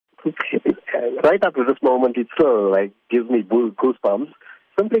Right up to this moment, it still gives me goosebumps,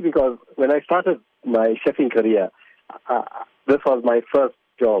 simply because when I started my chefing career, this was my first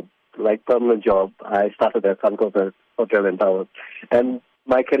job, permanent job. I started at Suncoast Hotel and Towers, and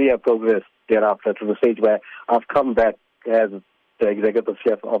my career progressed thereafter to the stage where I've come back as the executive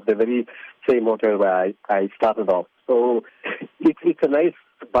chef of the very same hotel where I started off. So it's a nice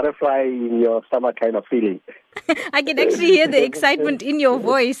butterfly in your stomach kind of feeling. I can actually hear the excitement in your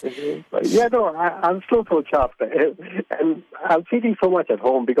voice. Yeah, no, I'm still so chuffed. And I'm feeling so much at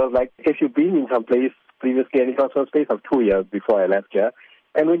home because, if you've been in some place previously, and it was a space of 2 years before I left here,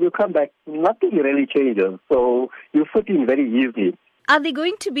 and when you come back, nothing really changes. So you fit in very easily. Are there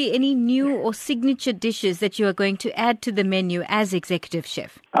going to be any new or signature dishes that you are going to add to the menu as executive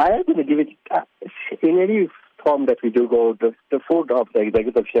chef? I am going to give it, in any form that we do go, the food of the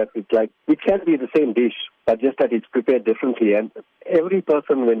executive chef is it can be the same dish, but just that it's prepared differently. And every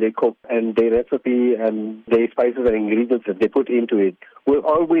person, when they cook, and their recipe and their spices and ingredients that they put into it will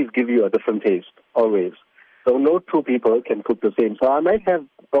always give you a different taste, always. So no two people can cook the same. So I might have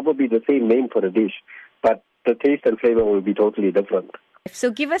probably the same name for the dish, but the taste and flavor will be totally different.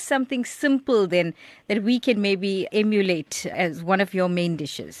 So give us something simple then that we can maybe emulate as one of your main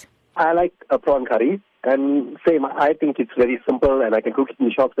dishes. I like a prawn curry. And same, I think it's very simple and I can cook it in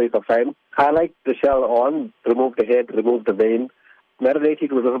a short space of time. I like the shell on, remove the head, remove the vein, marinate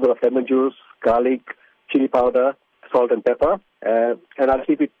it with a little bit of lemon juice, garlic, chili powder, salt and pepper, and I'll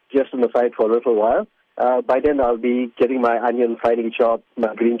keep it just on the side for a little while. By then I'll be getting my onion finely chopped,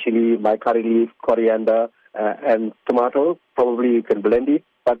 my green chili, my curry leaf, coriander, and tomato. Probably you can blend it,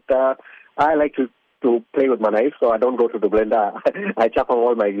 but I like to play with my knife, so I don't go to the blender. I chop up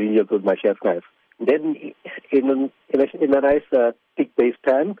all my ingredients with my chef's knife. Then, in a nice thick base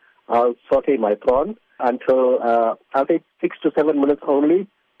pan, I'll saute my prawn until I'll take 6 to 7 minutes only,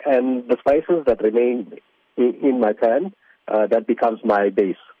 and the spices that remain in my pan, that becomes my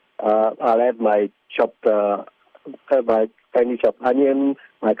base. I'll add my finely chopped onion,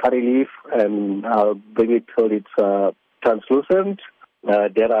 my curry leaf, and I'll bring it till it's translucent.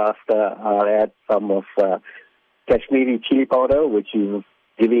 Thereafter, I'll add some of Kashmiri chili powder, which is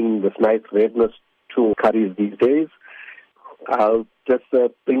giving this nice redness to curries these days. I'll just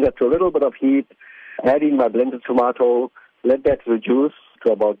bring that to a little bit of heat, add in my blended tomato, let that reduce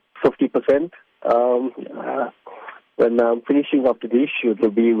to about 50%. When I'm finishing off the dish, it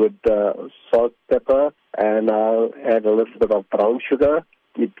will be with salt, pepper, and I'll add a little bit of brown sugar.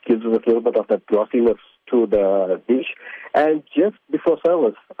 It gives us a little bit of that glossiness to the dish. And just before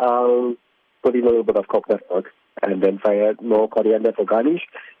service, I'll put in a little bit of coconut milk. And then if I add more coriander for garnish,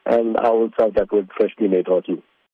 and I will serve that with freshly made roti.